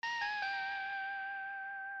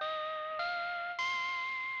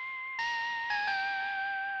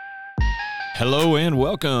Hello and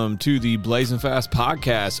welcome to the Blazing Fast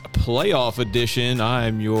Podcast Playoff Edition.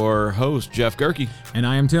 I'm your host, Jeff Gerke. And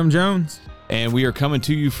I am Tim Jones. And we are coming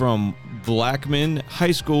to you from Blackman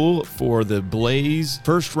High School for the Blaze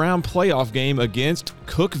first round playoff game against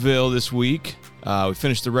Cookeville this week. We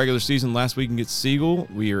finished the regular season last week against Siegel.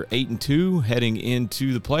 We are 8-2 heading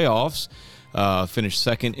into the playoffs. Finished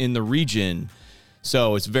second in the region.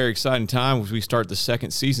 So it's a very exciting time as we start the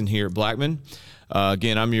second season here at Blackman.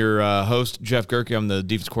 Again, I'm your host, Jeff Gerke. I'm the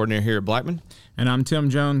defense coordinator here at Blackman. And I'm Tim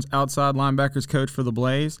Jones, outside linebackers coach for the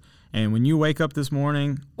Blaze. And when you wake up this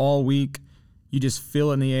morning, all week, you just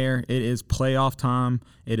feel it in the air. It is playoff time.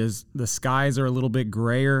 The skies are a little bit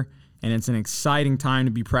grayer, and it's an exciting time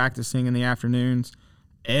to be practicing in the afternoons.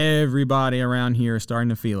 Everybody around here is starting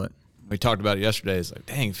to feel it. We talked about it yesterday. It's like,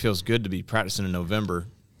 dang, it feels good to be practicing in November.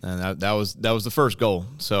 And that was the first goal.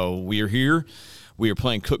 So we are here. We are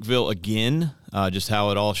playing Cookeville again, just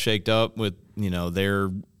how it all shaked up with, their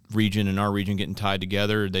region and our region getting tied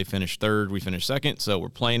together. They finished third, we finished second. So we're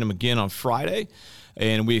playing them again on Friday,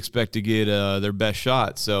 and we expect to get their best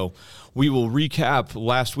shot. So we will recap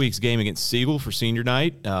last week's game against Siegel for senior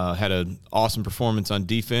night. Had an awesome performance on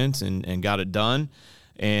defense and got it done.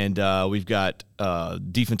 And we've got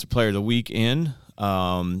Defensive Player of the Week in.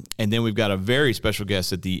 And then we've got a very special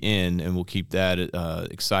guest at the end, and we'll keep that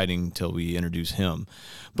exciting until we introduce him.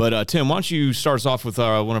 But, Tim, why don't you start us off with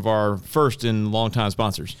one of our first and longtime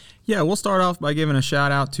sponsors? Yeah, we'll start off by giving a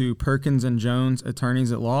shout-out to Perkins & Jones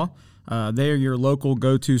Attorneys at Law. They are your local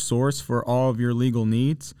go-to source for all of your legal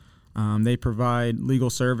needs. They provide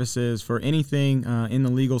legal services for anything in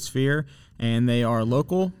the legal sphere, and they are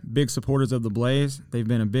local, big supporters of the Blaze. They've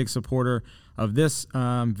been a big supporter of this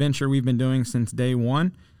venture we've been doing since day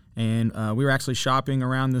one. And we were actually shopping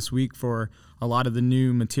around this week for a lot of the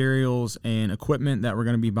new materials and equipment that we're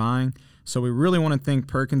going to be buying. So we really want to thank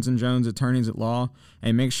Perkins & Jones Attorneys at Law,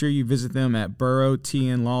 and make sure you visit them at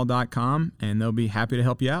burrowtnlaw.com, and they'll be happy to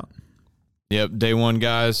help you out. Yep, day one,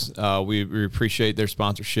 guys. We appreciate their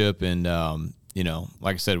sponsorship. And,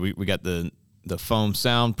 like I said, we got the foam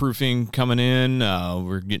soundproofing coming in.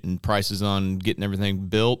 We're getting prices on getting everything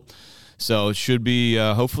built. So it should be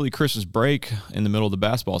hopefully Christmas break in the middle of the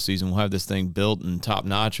basketball season. We'll have this thing built and top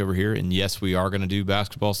notch over here. And yes, we are going to do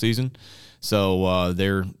basketball season. So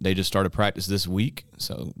they just started practice this week.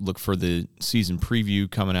 So look for the season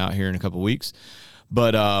preview coming out here in a couple of weeks.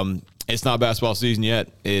 But it's not basketball season yet.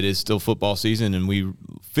 It is still football season, and we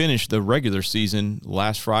finished the regular season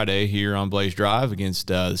last Friday here on Blaze Drive against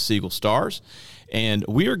the Siegel Stars. And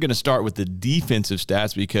we are going to start with the defensive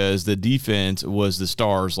stats because the defense was the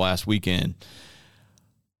Stars last weekend.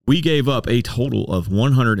 We gave up a total of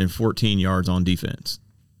 114 yards on defense.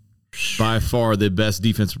 By far the best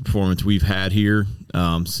defensive performance we've had here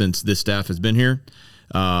since this staff has been here.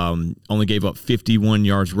 Only gave up 51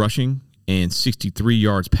 yards rushing and 63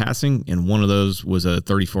 yards passing, and one of those was a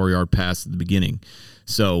 34-yard pass at the beginning.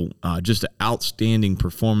 So just an outstanding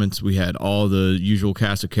performance. We had all the usual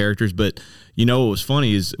cast of characters, but what was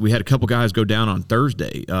funny is we had a couple guys go down on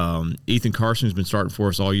Thursday. Ethan Carson, who's been starting for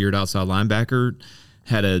us all year at outside linebacker,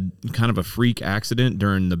 had a kind of a freak accident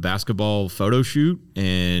during the basketball photo shoot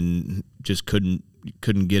and just couldn't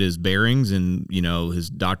get his bearings, and his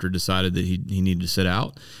doctor decided that he needed to sit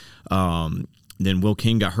out. Then Will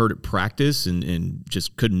King got hurt at practice and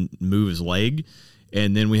just couldn't move his leg.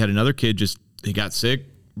 And then we had another kid he got sick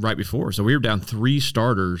right before. So we were down 3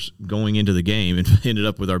 starters going into the game and ended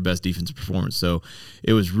up with our best defensive performance. So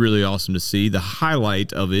it was really awesome to see. The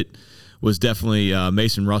highlight of it was definitely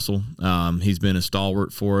Mason Russell. He's been a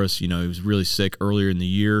stalwart for us. He was really sick earlier in the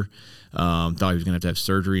year. Thought he was going to have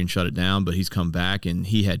surgery and shut it down, but he's come back, and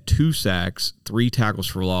he had 2 sacks, 3 tackles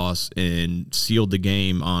for loss, and sealed the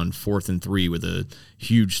game on 4th and 3 with a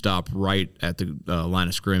huge stop right at the line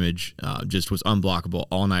of scrimmage. Just was unblockable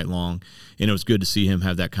all night long, and it was good to see him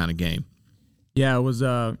have that kind of game. Yeah, it was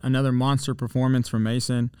another monster performance from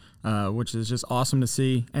Mason, which is just awesome to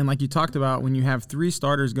see. And like you talked about, when you have 3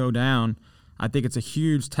 starters go down, I think it's a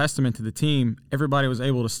huge testament to the team. Everybody was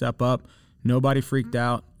able to step up. Nobody freaked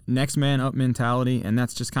out. Next man up mentality, and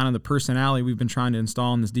that's just kind of the personality we've been trying to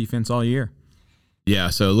install in this defense all year. Yeah,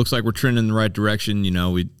 so it looks like we're trending in the right direction.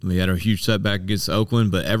 We had a huge setback against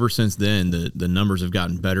Oakland, but ever since then, the numbers have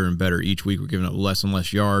gotten better and better. Each week we're giving up less and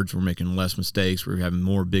less yards. We're making less mistakes. We're having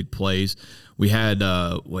more big plays. We had,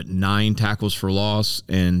 9 tackles for loss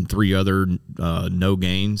and 3 other no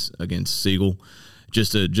gains against Siegel.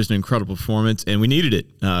 Just an incredible performance, and we needed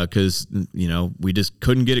it because we just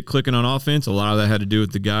couldn't get it clicking on offense. A lot of that had to do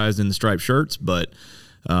with the guys in the striped shirts, but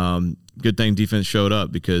good thing defense showed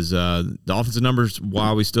up because the offensive numbers,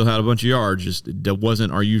 while we still had a bunch of yards, that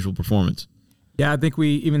wasn't our usual performance. Yeah, I think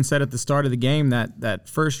we even said at the start of the game that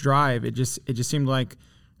first drive, it just seemed like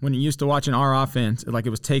when you're used to watching our offense, like it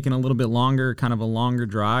was taking a little bit longer, kind of a longer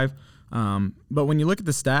drive. But when you look at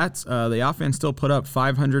the stats, the offense still put up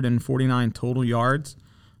 549 total yards.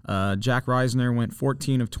 Jack Reisner went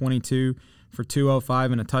 14 of 22 for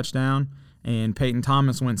 205 and a touchdown, and Peyton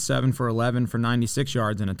Thomas went 7 for 11 for 96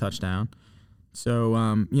 yards and a touchdown.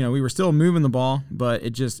 So, we were still moving the ball, but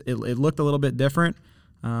it looked a little bit different.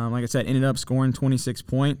 Like I said, ended up scoring 26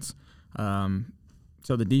 points.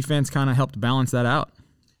 So the defense kind of helped balance that out.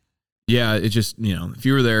 Yeah, it just, if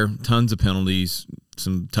you were there, tons of penalties.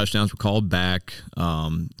 Some touchdowns were called back.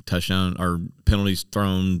 Touchdown or penalties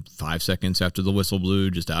thrown 5 seconds after the whistle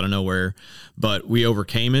blew, just out of nowhere. But we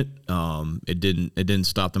overcame it. It didn't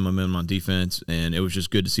stop the momentum on defense, and it was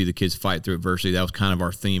just good to see the kids fight through adversity. That was kind of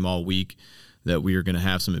our theme all week, that we were going to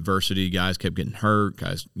have some adversity. Guys kept getting hurt.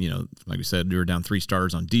 Guys, like we said, we were down 3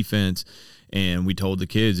 starters on defense, and we told the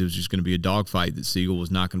kids it was just going to be a dogfight, that Siegel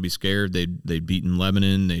was not going to be scared. They'd beaten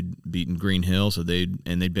Lebanon, they'd beaten Green Hill, so they'd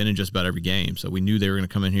been in just about every game. So we knew they were going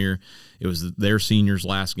to come in here. It was their seniors'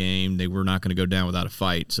 last game. They were not going to go down without a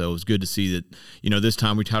fight. So it was good to see that, this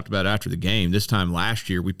time we talked about after the game. This time last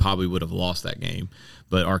year, we probably would have lost that game.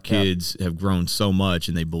 But our kids have grown so much,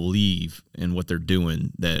 and they believe in what they're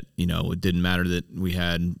doing, that, it didn't matter that we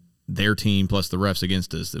had their team plus the refs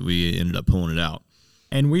against us, that we ended up pulling it out.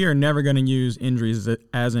 And we are never going to use injuries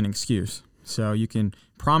as an excuse. So you can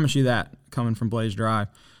promise you that coming from Blaze Drive.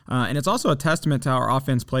 And it's also a testament to how our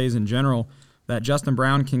offense plays in general, that Justin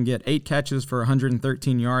Brown can get 8 catches for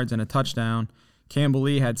 113 yards and a touchdown. Campbell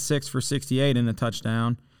Lee had 6 for 68 and a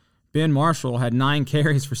touchdown. Ben Marshall had 9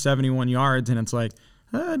 carries for 71 yards, and it's like,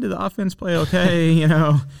 did the offense play okay?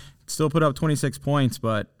 Still put up 26 points,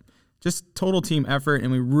 but just total team effort,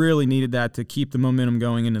 and we really needed that to keep the momentum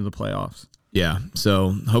going into the playoffs. Yeah,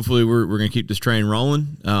 so hopefully we're going to keep this train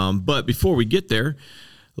rolling. But before we get there,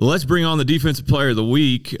 let's bring on the Defensive Player of the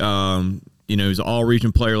Week. He was an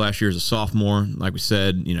all-region player last year as a sophomore. Like we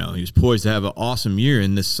said, he was poised to have an awesome year,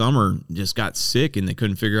 and this summer just got sick, and they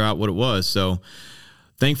couldn't figure out what it was. So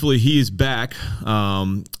thankfully he is back.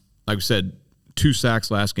 Like we said, 2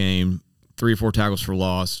 sacks last game, 3 or 4 tackles for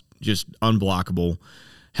loss, just unblockable.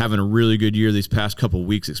 Having a really good year these past couple of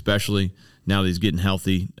weeks, especially now that he's getting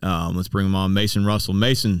healthy. Let's bring him on. Mason Russell.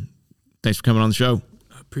 Mason, thanks for coming on the show.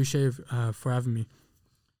 Appreciate it for having me.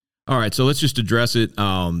 All right, so let's just address it.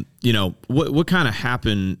 What kind of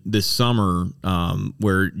happened this summer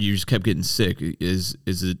where you just kept getting sick?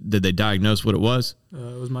 Did they diagnose what it was?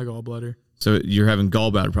 It was my gallbladder. So you're having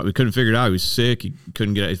gallbladder problem. We couldn't figure it out. He was sick. He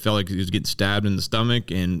couldn't get it. It felt like he was getting stabbed in the stomach,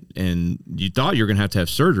 and you thought you were going to have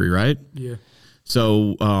surgery, right? Yeah.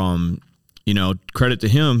 So, credit to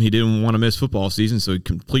him. He didn't want to miss football season, so he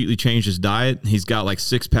completely changed his diet. He's got like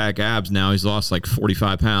 6-pack abs now. He's lost like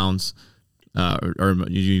 45 pounds. Or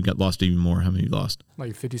you got lost even more. How many you lost?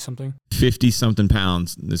 Like 50-something. 50-something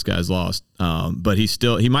pounds this guy's lost. But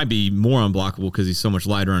he might be more unblockable because he's so much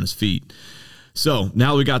lighter on his feet. So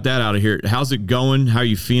now we got that out of here. How's it going? How are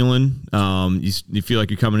you feeling? You feel like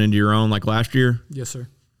you're coming into your own like last year? Yes, sir.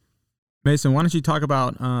 Mason, why don't you talk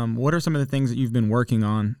about what are some of the things that you've been working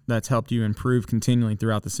on that's helped you improve continually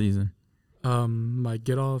throughout the season? My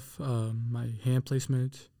get off, my hand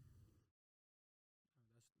placement.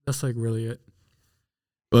 That's like really it.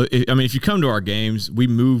 Well, if you come to our games, we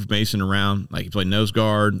move Mason around. Like he played nose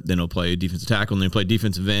guard, then he'll play defensive tackle, and then he'll play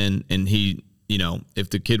defensive end. And he, if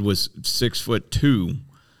the kid was 6'2",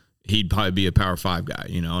 he'd probably be a power 5 guy.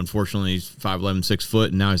 Unfortunately, he's 5'11", 6 foot,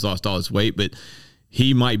 and now he's lost all his weight. But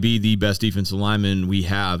he might be the best defensive lineman we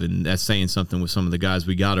have, and that's saying something with some of the guys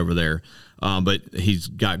we got over there. But he's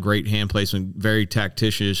got great hand placement, very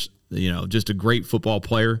tactitious, just a great football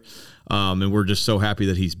player. And we're just so happy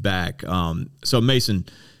that he's back. So, Mason,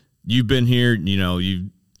 you've been here,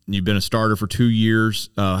 you've been a starter for 2 years.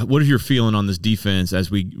 What is your feeling on this defense as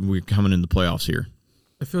we're coming in the playoffs here?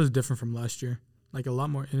 It feels different from last year. Like a lot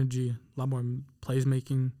more energy, a lot more plays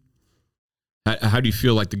making. How do you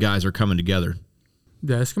feel like the guys are coming together?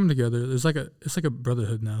 Yeah, it's coming together. It's like a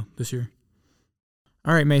brotherhood now this year.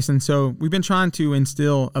 All right, Mason. So we've been trying to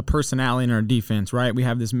instill a personality in our defense, right? We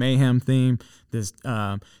have this mayhem theme, this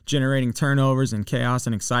generating turnovers and chaos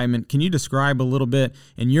and excitement. Can you describe a little bit,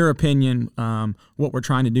 in your opinion, what we're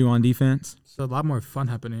trying to do on defense? So a lot more fun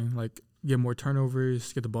happening, like get more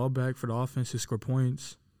turnovers, get the ball back for the offense to score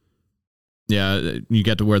points. Yeah, you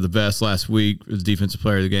got to wear the vest last week as defensive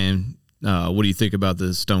player of the game. What do you think about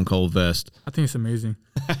the Stone Cold vest? I think it's amazing.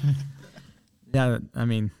 Yeah,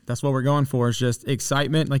 that's what we're going for, is just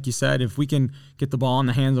excitement. Like you said, if we can get the ball in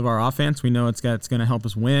the hands of our offense, we know it's going to help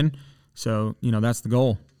us win. So, that's the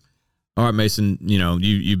goal. All right, Mason,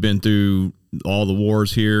 you've been through all the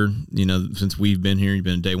wars here, since we've been here. You've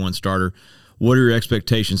been a day one starter. What are your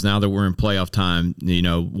expectations now that we're in playoff time?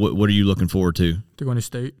 What are you looking forward to? To go to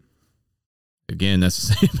state. Again, that's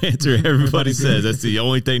the same answer everybody says. That's the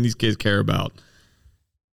only thing these kids care about.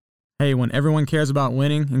 Hey, when everyone cares about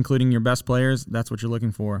winning, including your best players, that's what you're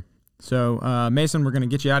looking for. So, Mason, we're going to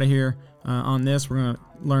get you out of here on this. We're going to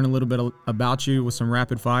learn a little bit about you with some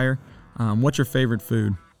rapid fire. What's your favorite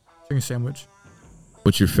food? Chicken sandwich.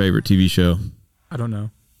 What's your favorite TV show? I don't know.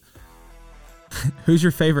 Who's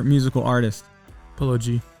your favorite musical artist? Polo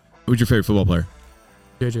G. Who's your favorite football player?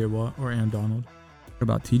 J.J. Watt or Aaron Donald. What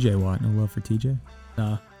about T.J. Watt? No love for T.J.?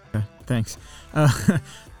 Nah. Okay, thanks. All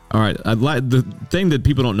right. The thing that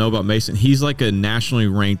people don't know about Mason, he's like a nationally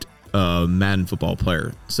ranked Madden football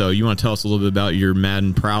player. So you want to tell us a little bit about your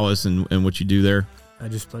Madden prowess and what you do there? I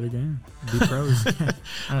just play the game. Be pros.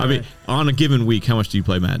 I mean, on a given week, how much do you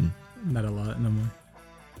play Madden? Not a lot, no more.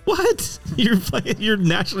 What? You're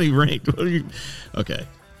nationally ranked. What are you? Okay.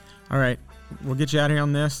 All right. We'll get you out of here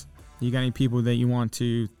on this. You got any people that you want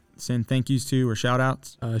to send thank yous to or shout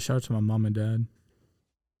outs? Shout out to my mom and dad.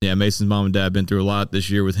 Yeah, Mason's mom and dad have been through a lot this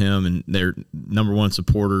year with him, and they're number one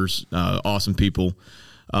supporters, awesome people.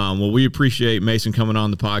 Well, we appreciate Mason coming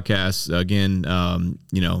on the podcast. Again,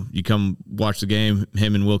 you come watch the game.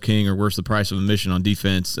 Him and Will King are worth the price of admission on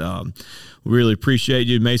defense. We really appreciate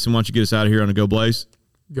you. Mason, why don't you get us out of here on a Go Blaze?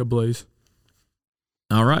 Go Blaze.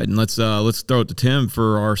 All right, and let's throw it to Tim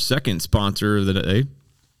for our second sponsor of the day.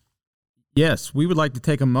 Yes, we would like to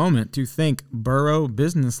take a moment to thank Burrow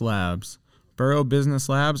Business Labs. Burrow Business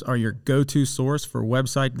Labs are your go-to source for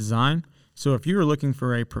website design. So if you are looking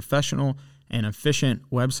for a professional and efficient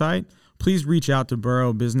website, please reach out to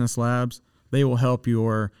Burrow Business Labs. They will help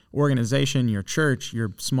your organization, your church,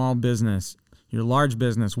 your small business, your large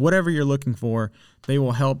business, whatever you're looking for. They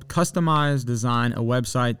will help customize, design a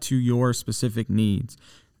website to your specific needs.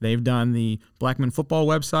 They've done the Blackman football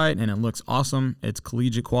website, and it looks awesome. It's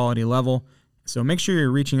collegiate quality level. So make sure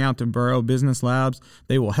you're reaching out to Burrow Business Labs.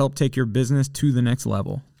 They will help take your business to the next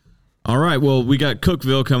level. All right. Well, we got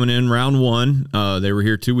Cookeville coming in round one. They were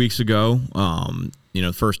here 2 weeks ago.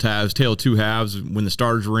 First halves, tail of two halves. When the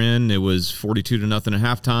starters were in, it was 42-0 at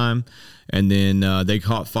halftime. And then they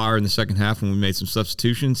caught fire in the second half when we made some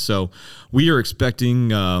substitutions. So we are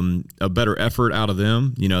expecting a better effort out of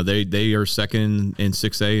them. They are second in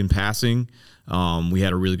 6A in passing. We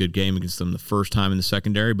had a really good game against them the first time in the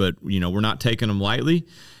secondary, but, we're not taking them lightly.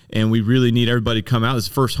 And we really need everybody to come out. It's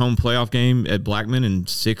the first home playoff game at Blackman in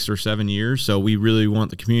 6 or 7 years. So we really want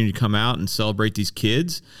the community to come out and celebrate these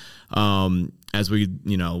kids as we,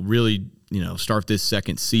 really, start this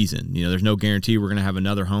second season. There's no guarantee we're going to have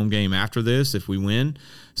another home game after this if we win.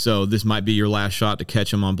 So this might be your last shot to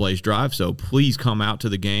catch them on Blaze Drive. So please come out to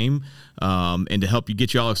the game. And to help you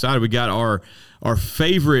get you all excited, we got our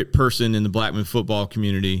favorite person in the Blackman football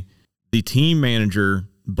community, the team manager,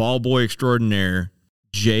 ball boy extraordinaire,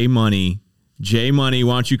 Jay Money. Jay Money,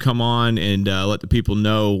 why don't you come on and let the people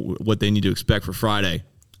know what they need to expect for Friday?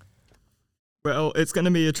 Well, it's going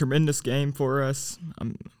to be a tremendous game for us.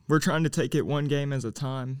 We're trying to take it one game at a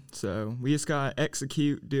time. So we just got to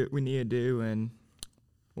execute, do what we need to do, and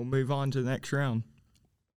we'll move on to the next round.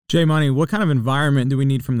 Jay Money, what kind of environment do we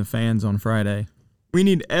need from the fans on Friday? We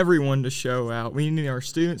need everyone to show out. We need our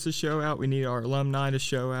students to show out. We need our alumni to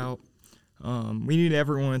show out. We need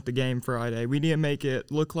everyone at the game Friday. We need to make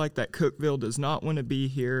it look like that Cookeville does not want to be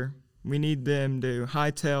here. We need them to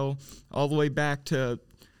hightail all the way back to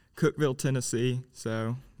Cookeville, Tennessee.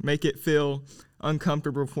 So make it feel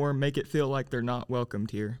uncomfortable for them. Make it feel like they're not welcomed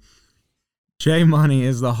here. Jay Money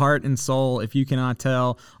is the heart and soul, if you cannot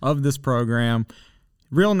tell, of this program.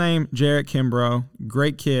 Real name, Jarrett Kimbrough.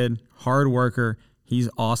 Great kid, hard worker. He's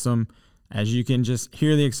awesome. As you can just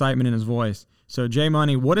hear the excitement in his voice. So, Jay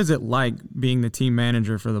Money, what is it like being the team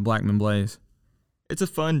manager for the Blackman Blaze? It's a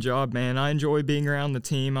fun job, man. I enjoy being around the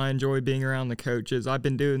team. I enjoy being around the coaches. I've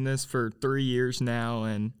been doing this for 3 years now,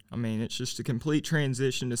 and, it's just a complete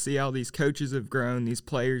transition to see how these coaches have grown, these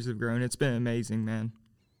players have grown. It's been amazing, man.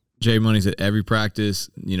 Jay Money's at every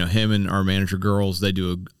practice. Him and our manager girls, they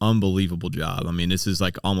do an unbelievable job. This is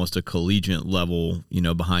like almost a collegiate level,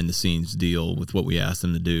 behind the scenes deal with what we ask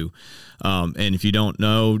them to do. And if you don't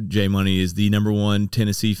know, Jay Money is the number one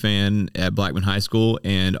Tennessee fan at Blackman High School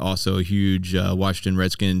and also a huge Washington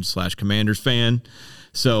Redskins / Commanders fan.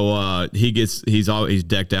 So he's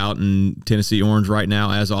decked out in Tennessee orange right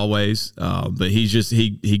now, as always. But he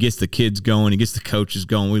gets the kids going, he gets the coaches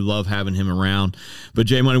going. We love having him around. But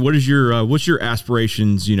Jay Money, what's your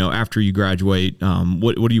aspirations? After you graduate,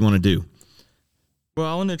 what do you want to do?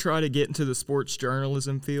 Well, I want to try to get into the sports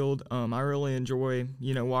journalism field. I really enjoy,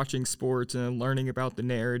 watching sports and learning about the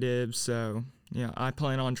narratives. So, I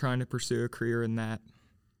plan on trying to pursue a career in that.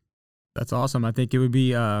 That's awesome. I think it'd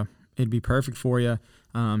be perfect for you.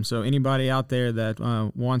 So anybody out there that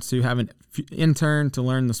wants to have an intern to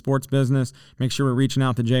learn the sports business, make sure we're reaching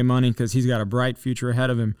out to Jay Money because he's got a bright future ahead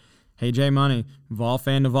of him. Hey, Jay Money, Vol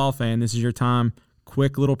fan to Vol fan, this is your time.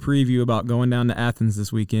 Quick little preview about going down to Athens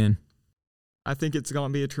this weekend. I think it's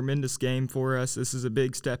going to be a tremendous game for us. This is a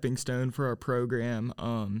big stepping stone for our program.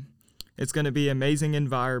 It's going to be an amazing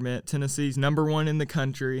environment. Tennessee's #1 in the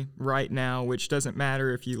country right now, which doesn't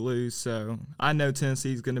matter if you lose. So I know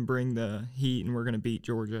Tennessee's going to bring the heat, and we're going to beat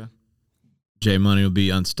Georgia. Jay Money will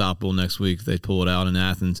be unstoppable next week if they pull it out in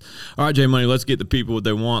Athens. All right, Jay Money, let's get the people what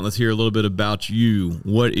they want. Let's hear a little bit about you.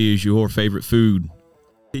 What is your favorite food?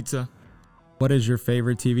 Pizza. What is your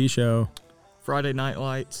favorite TV show? Friday Night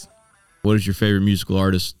Lights. What is your favorite musical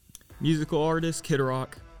artist? Musical artist, Kid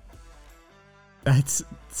Rock. That's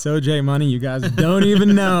so Jay Money. You guys don't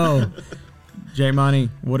even know. Jay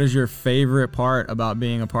Money, what is your favorite part about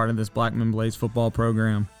being a part of this Blackman Blaze football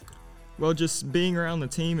program? Well, just being around the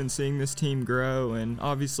team and seeing this team grow and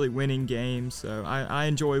obviously winning games. So I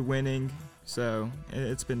enjoy winning. So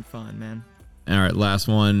it's been fun, man. All right, last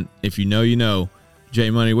one. If you know, you know.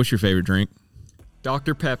 Jay Money, what's your favorite drink?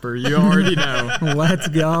 Dr. Pepper, you already know. Let's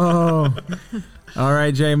go. All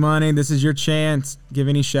right, Jay Money, this is your chance. Give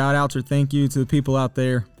any shout-outs or thank you to the people out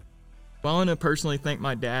there. Well, I want to personally thank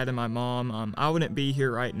my dad and my mom. I wouldn't be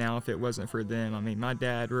here right now if it wasn't for them. I mean, my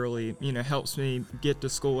dad really, helps me get to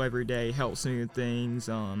school every day, helps me with things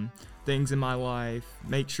in my life,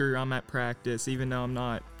 make sure I'm at practice, even though I'm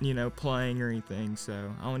not, playing or anything.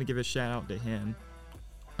 So I want to give a shout-out to him.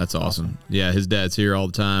 That's awesome. Yeah, his dad's here all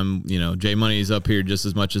the time. Jay Money is up here just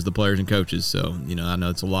as much as the players and coaches. So, I know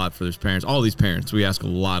it's a lot for his parents. All these parents, we ask a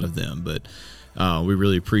lot of them, but we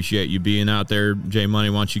really appreciate you being out there. Jay Money,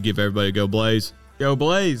 why don't you give everybody a Go Blaze? Go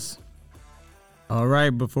Blaze. All right,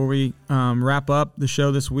 before we wrap up the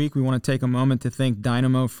show this week, we want to take a moment to thank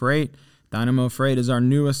Dynamo Freight. Dynamo Freight is our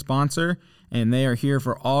newest sponsor, and they are here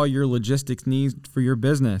for all your logistics needs for your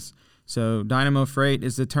business. So Dynamo Freight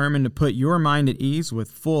is determined to put your mind at ease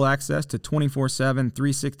with full access to 24/7,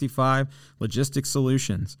 365 logistics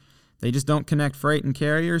solutions. They just don't connect freight and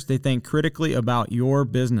carriers. They think critically about your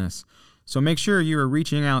business. So make sure you are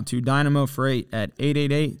reaching out to Dynamo Freight at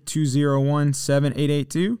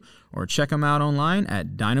 888-201-7882 or check them out online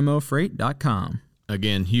at dynamofreight.com.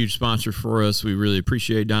 Again, huge sponsor for us. We really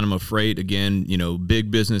appreciate Dynamo Freight. Again, big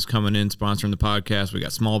business coming in, sponsoring the podcast. We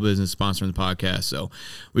got small business sponsoring the podcast. So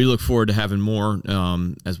we look forward to having more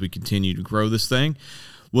as we continue to grow this thing.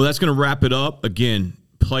 Well, that's going to wrap it up. Again,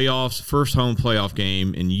 playoffs, first home playoff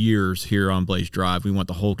game in years here on Blaze Drive. We want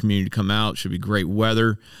the whole community to come out. Should be great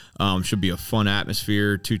weather. Should be a fun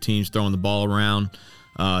atmosphere. Two teams throwing the ball around.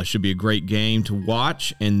 Should be a great game to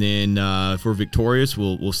watch, and then if we're victorious,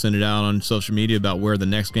 we'll send it out on social media about where the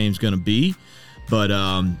next game's going to be. But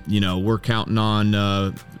we're counting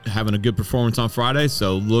on having a good performance on Friday.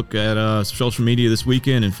 So look at social media this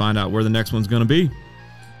weekend and find out where the next one's going to be.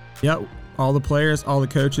 Yep, all the players, all the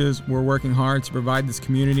coaches, we're working hard to provide this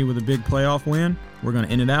community with a big playoff win. We're going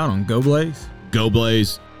to end it out on Go Blaze. Go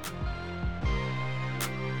Blaze.